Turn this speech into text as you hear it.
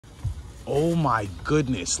Oh my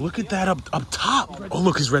goodness. Look at that up top. Oh,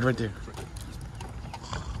 look, he's red right there.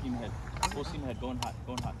 Steam ahead. Full steam ahead. Going hot.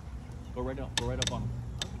 Going hot. Go right up. Go right up on him.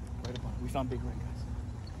 Right up on him. We found big red, guys.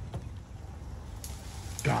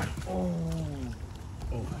 Got him.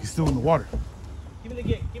 Oh, he's still in the water. Give me the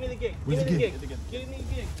gig. Give me the gig. Where's Give me the the gig? gig. Give me the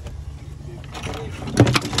gig.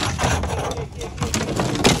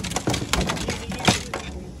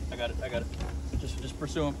 I got it. I got it. Just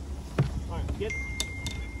pursue him. All right, get.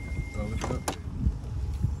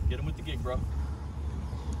 Get him with the gig, bro.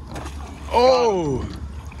 Oh!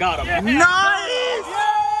 Got him. Yeah. Nice!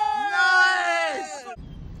 Nice!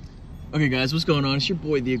 Okay, guys, what's going on? It's your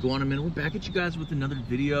boy, the Iguana Man. We're back at you guys with another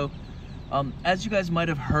video. As you guys might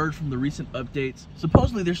have heard from the recent updates,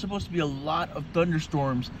 supposedly there's supposed to be a lot of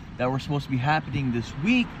thunderstorms that were supposed to be happening this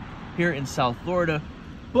week here in South Florida.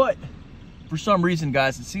 But for some reason,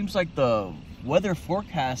 guys, it seems like the weather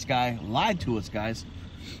forecast guy lied to us, guys.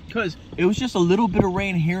 Because it was just a little bit of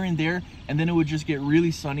rain here and there, and then it would just get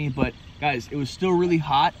really sunny. But guys, it was still really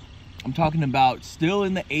hot. I'm talking about still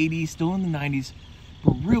in the 80s, still in the 90s.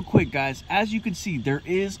 But real quick, guys, as you can see, there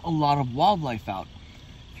is a lot of wildlife out.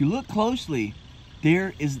 If you look closely,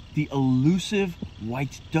 there is the elusive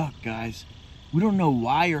white duck, guys. We don't know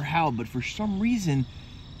why or how, but for some reason,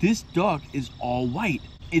 this duck is all white.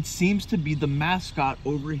 It seems to be the mascot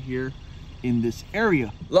over here in this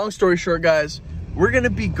area. Long story short, guys, we're gonna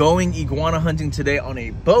be going iguana hunting today on a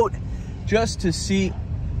boat just to see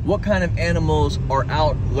what kind of animals are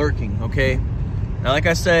out lurking, okay? Now, like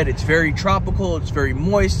I said, it's very tropical, it's very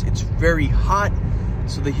moist, it's very hot,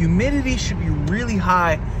 so the humidity should be really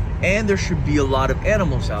high and there should be a lot of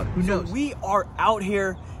animals out. Who knows? So we are out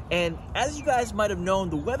here, and as you guys might have known,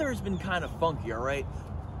 the weather has been kind of funky, all right?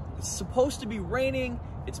 It's supposed to be raining,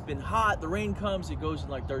 it's been hot, the rain comes, it goes in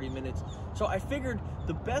like 30 minutes. So I figured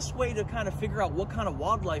the best way to kind of figure out what kind of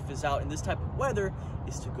wildlife is out in this type of weather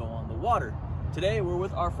is to go on the water. Today, we're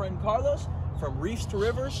with our friend Carlos from Reefs to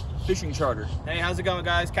Rivers Fishing Charter. Hey, how's it going,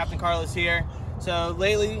 guys? Captain Carlos here. So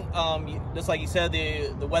lately, just like you said,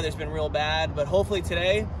 the weather's been real bad, but hopefully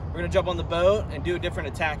today we're gonna jump on the boat and do a different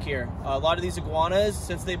attack here. A lot of these iguanas,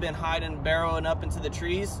 since they've been hiding, burrowing up into the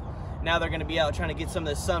trees, now they're gonna be out trying to get some of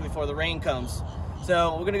the sun before the rain comes.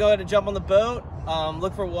 So we're gonna go ahead and jump on the boat,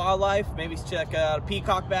 look for wildlife, maybe check out a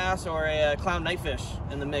peacock bass or a clown knifefish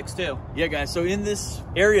in the mix too. Yeah, guys, so in this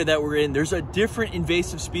area that we're in, there's a different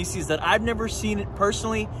invasive species that I've never seen it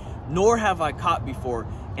personally, nor have I caught before.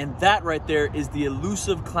 And that right there is the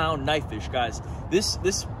elusive clown knifefish, guys.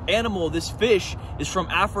 This animal, this fish, is from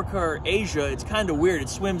Africa or Asia. It's kind of weird. It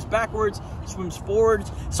swims backwards, swims forwards.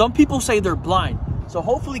 Some people say they're blind. So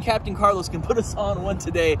hopefully Captain Carlos can put us on one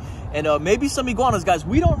today, and maybe some iguanas, guys.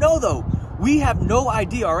 We don't know, though. We have no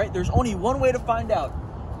idea, all right? There's only one way to find out.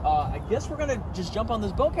 I guess we're going to just jump on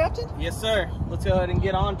this boat, Captain? Yes, sir. Let's go ahead and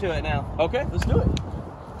get on to it now. Okay, let's do it.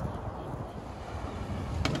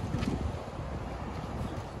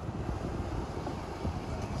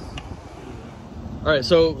 All right,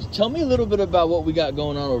 so tell me a little bit about what we got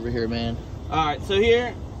going on over here, man. All right, so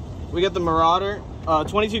here we got the Marauder,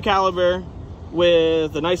 22 caliber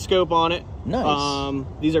with a nice scope on it. Nice.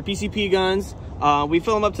 These are PCP guns. We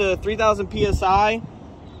fill them up to 3,000 PSI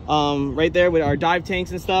right there with our dive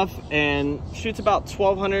tanks and stuff, and shoots about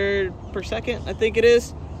 1,200 per second, I think it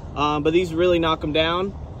is. But these really knock them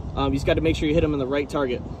down. You just got to make sure you hit them in the right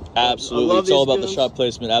target. Absolutely, it's all about the shot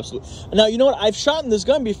placement. Absolutely. Now, you know what? I've shot in this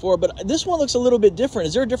gun before, but this one looks a little bit different.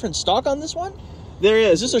 Is there a different stock on this one? There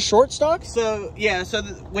is. Is this a short stock? So yeah. So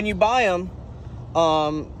when you buy them,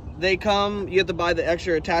 they come. You have to buy the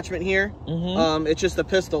extra attachment here. It's just a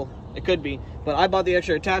pistol. It could be, but I bought the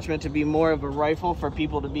extra attachment to be more of a rifle for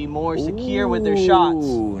people to be more secure with their shots.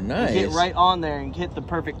 Ooh, nice. Get right on there and hit the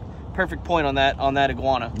perfect point on that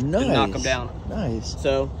iguana. Nice. To knock them down. Nice.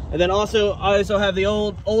 So, and then also I also have the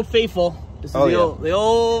old faithful. This is the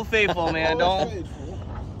old faithful, man.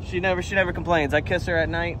 She never complains. I kiss her at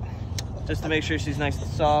night just to make sure she's nice and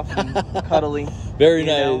soft and cuddly. Very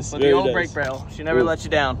nice. But the old brake barrel, she never lets you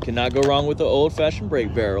down. Cannot go wrong with the old-fashioned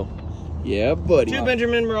brake barrel. Yeah, buddy. 2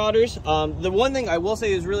 Benjamin Marauders. The one thing I will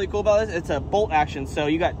say is really cool about this, it's a bolt action. So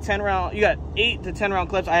you got 8 to 10 round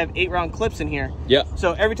clips. I have 8 round clips in here. Yeah.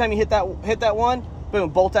 So every time you hit that one,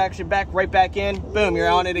 boom, bolt action back, right back in, boom, you're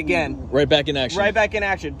on it again. Right back in action. Right back in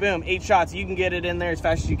action. Boom, 8 shots. You can get it in there as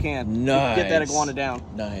fast as you can. Nice. Get that iguana down.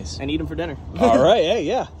 Nice. And eat them for dinner. All right. Hey,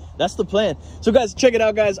 yeah. That's the plan. So, guys, check it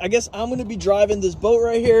out, guys. I guess I'm going to be driving this boat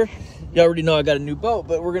right here. You already know I got a new boat,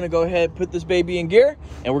 but we're going to go ahead, put this baby in gear,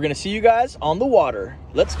 and we're going to see you guys on the water.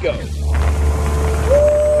 Let's go.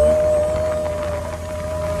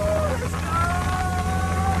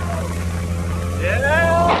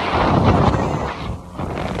 Yeah.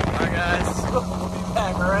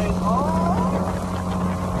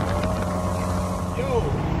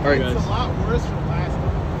 All right, guys. It's a lot worse from last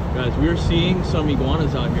time. Guys, we are seeing some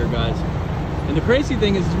iguanas out here, guys. And the crazy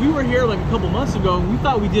thing is we were here like a couple months ago and we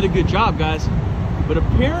thought we did a good job, guys. But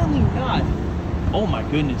apparently not. Oh my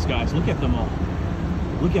goodness, guys. Look at them all.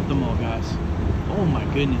 Look at them all, guys. Oh my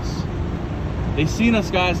goodness. They seen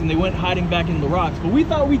us, guys, and they went hiding back in the rocks. But we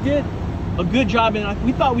thought we did a good job and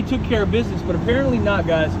we thought we took care of business, but apparently not,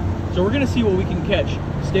 guys. So we're gonna see what we can catch.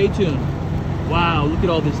 Stay tuned. Wow, look at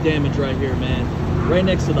all this damage right here, man. Right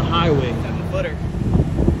next to the highway. 7-footer.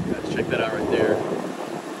 Guys, check that out right there.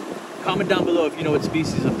 Comment down below if you know what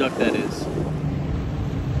species of duck that is.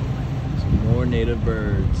 Some more native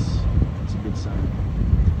birds. That's a good sign.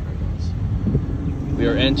 Right, guys. We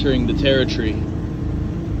are entering the territory.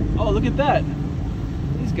 Oh, look at that.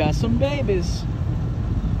 He's got some babies.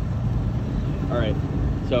 All right,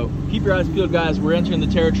 so keep your eyes peeled, guys. We're entering the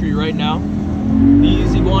territory right now.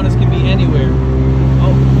 These iguanas can be anywhere.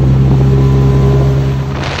 Oh.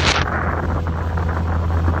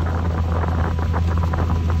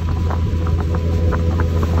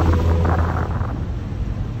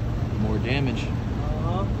 More damage.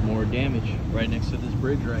 More damage right next to this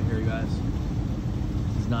bridge right here, guys.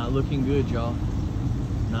 It's not looking good, y'all.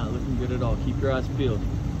 Not looking good at all. Keep your eyes peeled.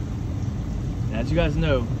 And as you guys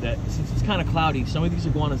know, that since it's kind of cloudy, some of these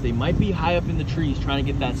iguanas, they might be high up in the trees trying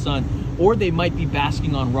to get that sun, or they might be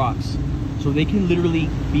basking on rocks. So they can literally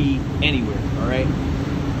be anywhere, all right?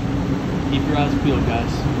 Keep your eyes peeled, guys.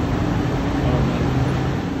 Oh,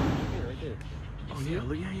 man. Right there. Oh,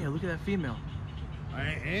 yeah, look at that female.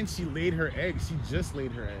 And she laid her eggs. She just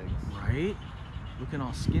laid her eggs. Right? Looking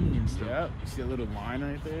all skinny and stuff. Yep. You see a little line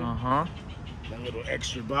right there? Uh-huh. That little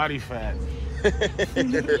extra body fat.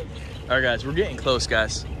 All right, guys, we're getting close,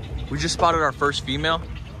 guys. We just spotted our first female,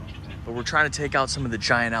 but we're trying to take out some of the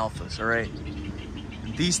giant alphas, all right?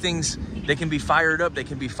 These things, they can be fired up, they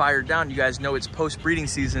can be fired down. You guys know it's post-breeding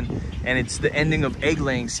season, and it's the ending of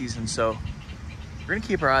egg-laying season, so we're gonna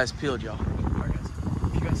keep our eyes peeled, y'all. All right, guys,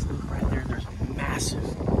 if you guys look right there, there's a massive,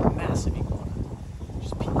 massive iguana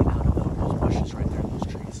just peeking out of those bushes right there in those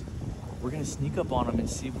trees. We're gonna sneak up on them and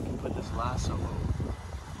see if we can put this lasso over.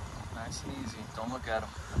 Nice and easy. Don't look at him.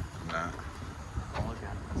 Nah. Don't look at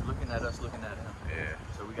him. He's looking at us, looking at him. Yeah.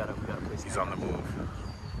 So we gotta place. He's on the move.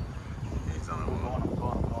 He's on the move.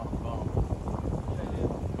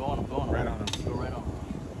 Go on him. Right on him. Go right on him.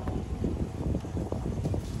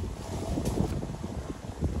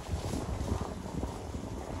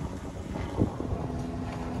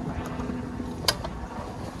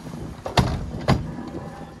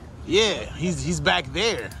 Yeah, he's back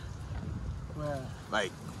there. Where?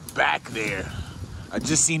 Like, back there. I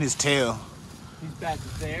just seen his tail. He's back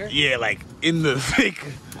there? Yeah, like, in the thick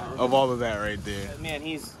of all of that right there. Man,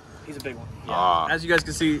 he's a big one. Ah. As you guys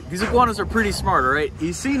can see, these iguanas are pretty smart, all right?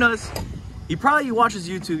 He's seen us. He probably watches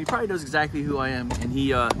YouTube. He probably knows exactly who I am. And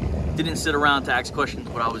he didn't sit around to ask questions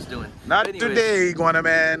what I was doing. Not Anyways, today, iguana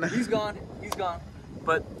man. He's gone.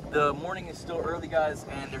 But the morning is still early, guys,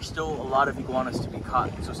 and there's still a lot of iguanas to be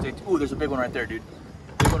caught. So stay tuned. Ooh, there's a big one right there, dude.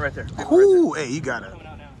 Big one right there. Big one right Ooh, hey, you got it. Coming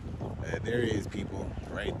out now. There he is, people.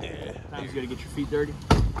 Right there. there. You gotta get your feet dirty.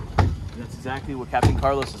 And that's exactly what Captain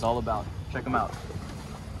Carlos is all about. Check him out.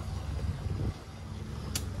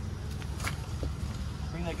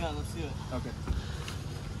 Bring that gun, let's do it. Okay.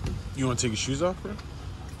 You want to take your shoes off, bro?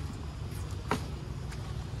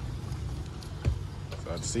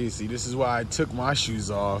 So see, this is why I took my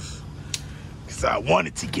shoes off. Because I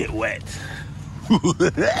wanted to get wet. All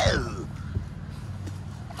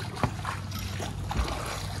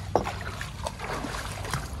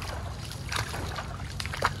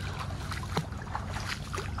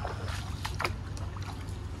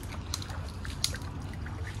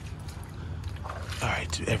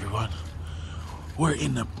right, everyone. We're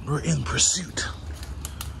in pursuit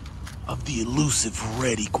of the elusive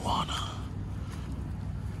red iguana.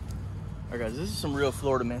 All right, guys, this is some real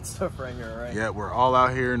Florida man stuff right here, all right? Yeah, we're all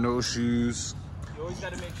out here, no shoes. You always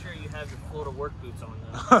got to make sure you have your Florida work boots on,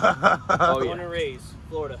 though. Oh, Born yeah. and raised,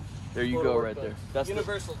 Florida. There you Florida go work right there. boots. That's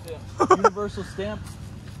Universal, too. the universal stamp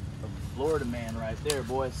of Florida man right there,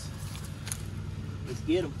 boys. Let's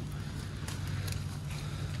get him.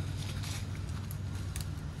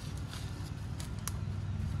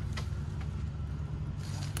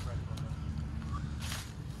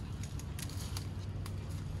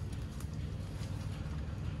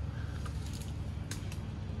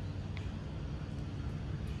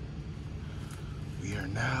 We are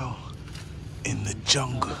now in the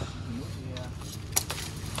jungle. Yeah.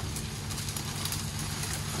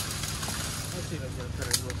 Let's see if I can get a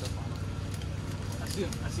better look up on him.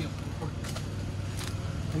 I see him.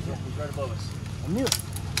 He's right above us. I knew it.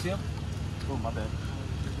 See him? Oh, my bad.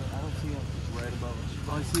 I don't see him. He's right above us.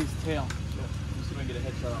 Oh, I see his tail. Yeah. Let's see if I can get a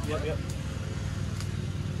headshot on him. Yep, yep.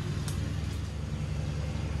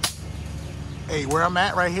 Hey, where I'm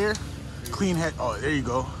at right here, clean head. Oh, there you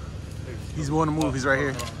go. He's willing to move. He's right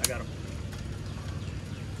here. I got him.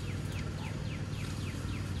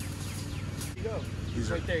 Where'd he go? He's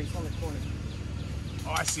Right there. He's on the corner.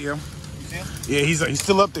 Oh, I see him. You see him? Yeah, he's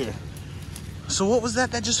still up there. So what was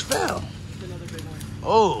that just fell? It's another big one.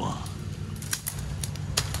 Oh.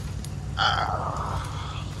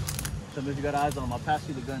 Sometimes you got eyes on him. I'll pass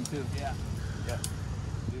you the gun too. Yeah. Yeah.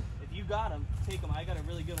 If you got him, take him. I got a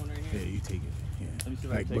really good one right Yeah, here. you take it. Yeah. Let me see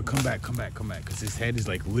if I Like, can but take come back, because his head is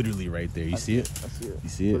like literally right there. You see it? I see it. You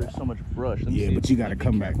see But it? there's so much brush. Let me Yeah, see. but you gotta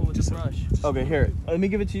come back. Careful with the Just brush. Okay, here. Let me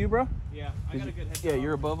give it to you, bro. Yeah, I got a good head. Yeah,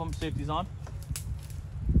 you're above him. Safety's on.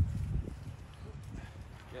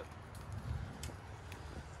 Yep.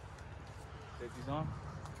 Safety's on.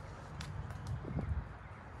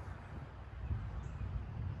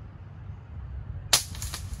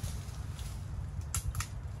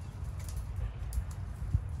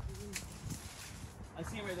 I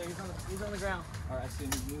see him right there. He's on the ground. All right, I see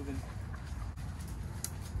him. He's moving.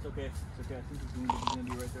 It's okay. It's okay. I think he's wounded. He's gonna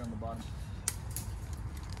be right there on the bottom.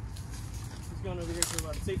 He's going over here to the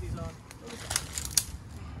left. Safety's on.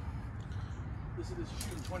 This is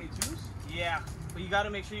shooting 22s. Yeah, but you got to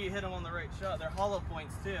make sure you hit them on the right shot. They're hollow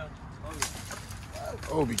points too. Oh yeah.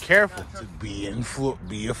 Oh, be careful to be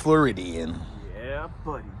a Floridian. Yeah,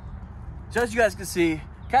 buddy. So as you guys can see,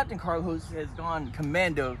 Captain Carlos has gone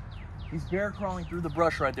commando. He's bear crawling through the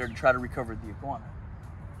brush right there to try to recover the iguana.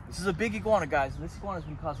 This is a big iguana, guys, and this iguana has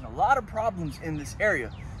been causing a lot of problems in this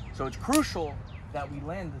area. So it's crucial that we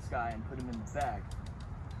land this guy and put him in the bag.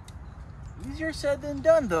 Easier said than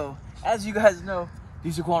done, though. As you guys know,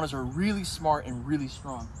 these iguanas are really smart and really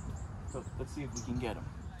strong. So let's see if we can get him.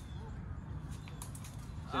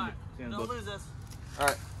 All right, don't lose this. All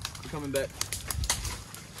right, we're coming back.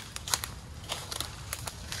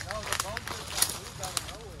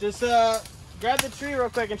 Just grab the tree real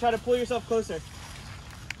quick and try to pull yourself closer.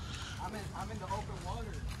 I'm in the open water.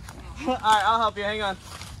 All right, I'll help you. Hang on.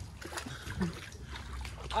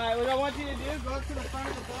 All right, what I want you to do, go up to the front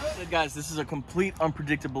of the boat. So guys, this is a complete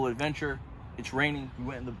unpredictable adventure. It's raining. We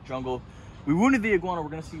went in the jungle. We wounded the iguana. We're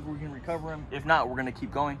gonna see if we can recover him. If not, we're gonna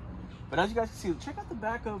keep going. But as you guys can see, check out the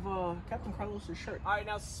back of Captain Carlos's shirt. All right,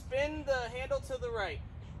 now spin the handle to the right.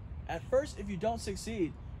 At first, if you don't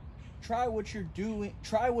succeed, try what you're doing.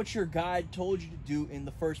 Try what your guide told you to do in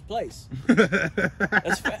the first place.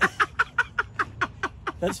 That's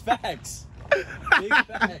That's facts. Big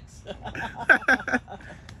facts.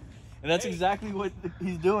 And that's exactly what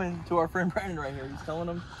he's doing to our friend Brandon right here. He's telling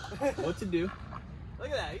him what to do. Look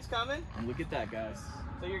at that, he's coming. And look at that, guys.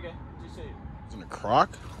 So you're good. Just show you. It's in a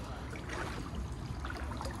crock.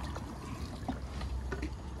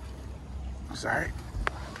 Sorry.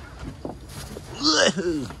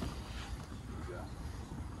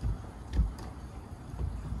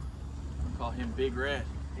 Call him Big Red.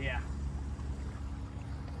 Yeah.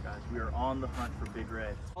 Guys, we are on the hunt for Big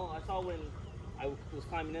Red. Oh, I saw when I was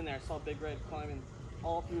climbing in there, I saw Big Red climbing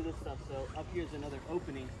all through this stuff. So up here's another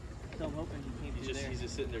opening. So I'm hoping he came through there. He's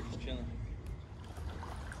just sitting there, just chilling.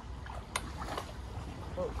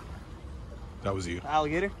 That was you.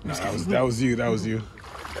 Alligator? No, that was you. That was you.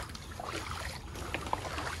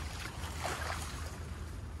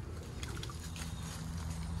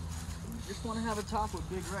 Just want to have a talk with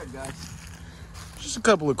Big Red, guys. Just a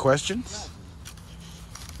couple of questions.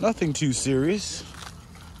 Nothing too serious.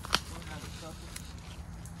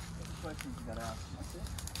 Questions you gotta ask. That's it.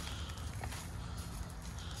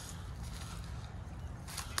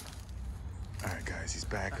 All right, guys, he's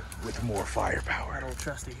back with more firepower. That old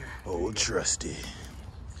trusty here. Old Trusty.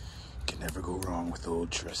 Can never go wrong with Old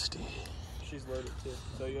Trusty. She's loaded too.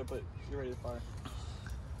 So you're ready to fire.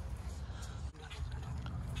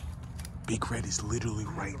 Big Red is literally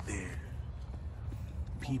right there.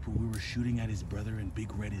 People, we were shooting at his brother, and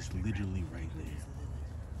Big Red is literally right there.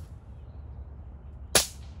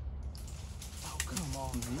 Oh, come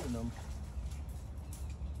on. He's eating them.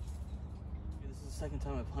 This is the second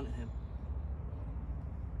time I've hunted him.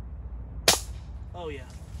 Oh yeah.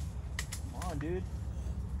 Come on, dude.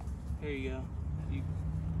 Here you go. You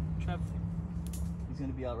trap. He's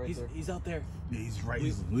gonna be out right there. He's out there. Yeah, he's right.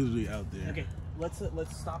 He's literally out there. Okay, let's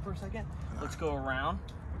stop for a second. Let's go around.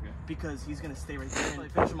 Okay. Because he's gonna stay right there.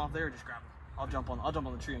 Like, finish him off there or just grab him. I'll jump on the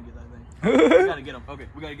tree and get that thing. We gotta get him. Okay,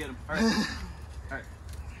 we gotta get him. All right. All right.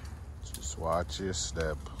 Just watch your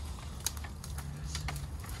step.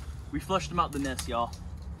 We flushed him out the nest, y'all.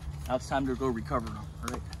 Now it's time to go recover him. All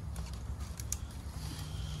right.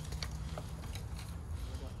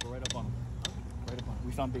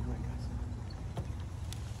 found Big Red, guys.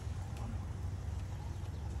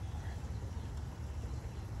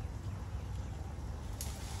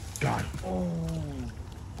 Got him.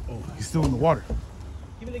 Oh, he's still in the water.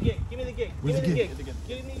 Give me the gig. Give me the gig. Where's Give me the the gig? gig.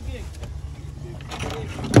 Give me the gig.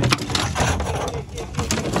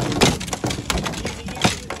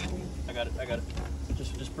 I got it. I got it.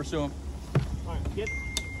 Just pursue him. All right, get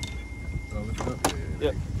Oh, look it up.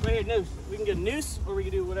 Yeah. Yep. right here, noose. We can get a noose or we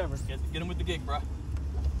can do whatever. Get him with the gig, bro.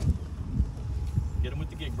 Get him with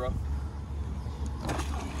the gig, bro.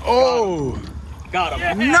 Oh! Got him.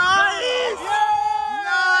 Yeah. Nice!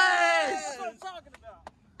 That's what I'm talking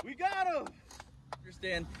about. We got him.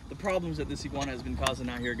 Understand the problems that this iguana has been causing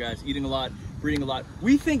out here, guys. Eating a lot, breeding a lot.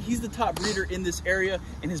 We think he's the top breeder in this area,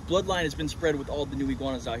 and his bloodline has been spread with all the new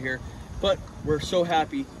iguanas out here. But we're so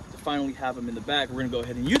happy to finally have him in the bag. We're gonna go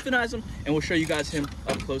ahead and euthanize him, and we'll show you guys him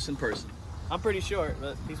up close in person. I'm pretty short,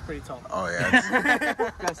 but he's pretty tall. Oh,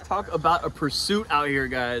 yeah. Guys, talk about a pursuit out here,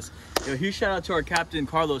 guys. Huge shout out to our captain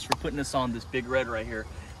Carlos for putting us on this Big Red right here.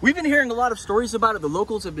 We've been hearing a lot of stories about it. The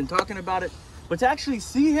locals have been talking about it, but to actually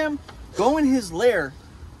see him go in his lair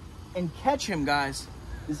and catch him, guys,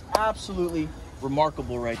 is absolutely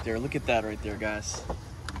remarkable right there. Look at that right there, guys.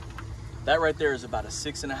 That right there is about a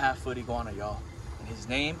 6.5 foot iguana, y'all. And his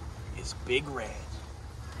name is Big Red.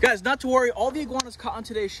 Guys, not to worry, all the iguanas caught on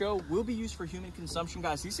today's show will be used for human consumption,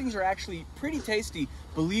 guys. These things are actually pretty tasty,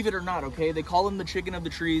 believe it or not, okay? They call them the chicken of the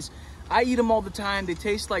trees. I eat them all the time. They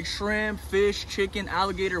taste like shrimp, fish, chicken,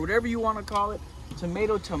 alligator, whatever you want to call it.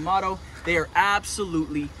 Tomato. They are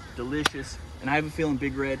absolutely delicious. And I have a feeling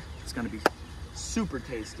Big Red is going to be super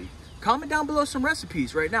tasty. Comment down below some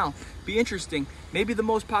recipes right now. Be interesting. Maybe the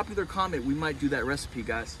most popular comment, we might do that recipe,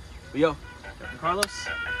 guys. But yo, Carlos?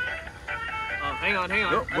 Hang on.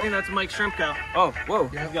 Yo, I think that's Mike Shrimpko. oh, whoa.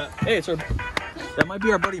 Yeah. Hey, that might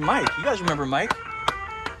be our buddy Mike. You guys remember Mike?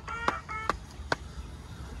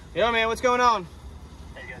 Yo, man, what's going on?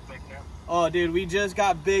 Oh, dude, we just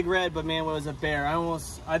got Big Red, but man, it was a bear.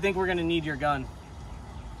 I think we're gonna need your gun.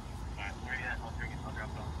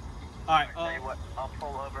 All right. Tell you what, I'll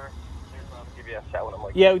pull over. I'll give you a shot when I'm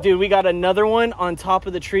like. Yeah, dude, we got another one on top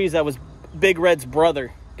of the trees that was Big Red's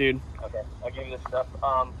brother, dude. Okay, I'll give you this stuff.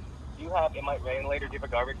 Do you have? It might rain later. Do you have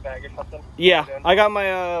a garbage bag or something? Yeah, I got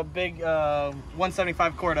my big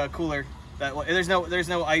 175 quart cooler. There's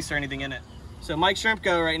no ice or anything in it. So Mike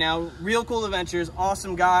Shrimpko right now, real cool adventures,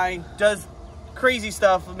 awesome guy, does crazy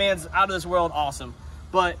stuff. The man's out of this world, awesome.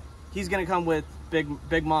 But he's gonna come with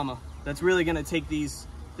Big Mama. That's really gonna take these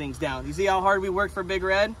things down. You see how hard we worked for Big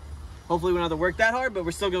Red? Hopefully we don't have to work that hard, but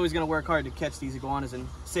we're still always gonna work hard to catch these iguanas and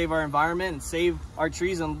save our environment and save our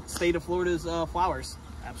trees and state of Florida's flowers.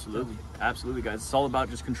 Absolutely, guys. It's all about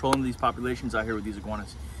just controlling these populations out here with these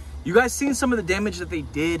iguanas. You guys seen some of the damage that they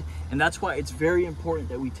did, and that's why it's very important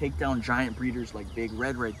that we take down giant breeders like Big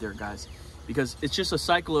Red right there, guys, because it's just a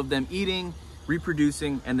cycle of them eating,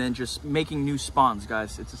 reproducing, and then just making new spawns,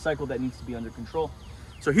 guys. It's a cycle that needs to be under control.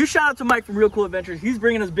 So huge shout out to Mike from Real Cool Adventures. He's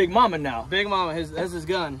bringing us Big Mama now. Big Mama, that's his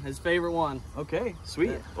gun, his favorite one. Okay,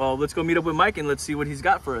 sweet. Well, let's go meet up with Mike and let's see what he's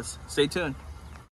got for us. Stay tuned.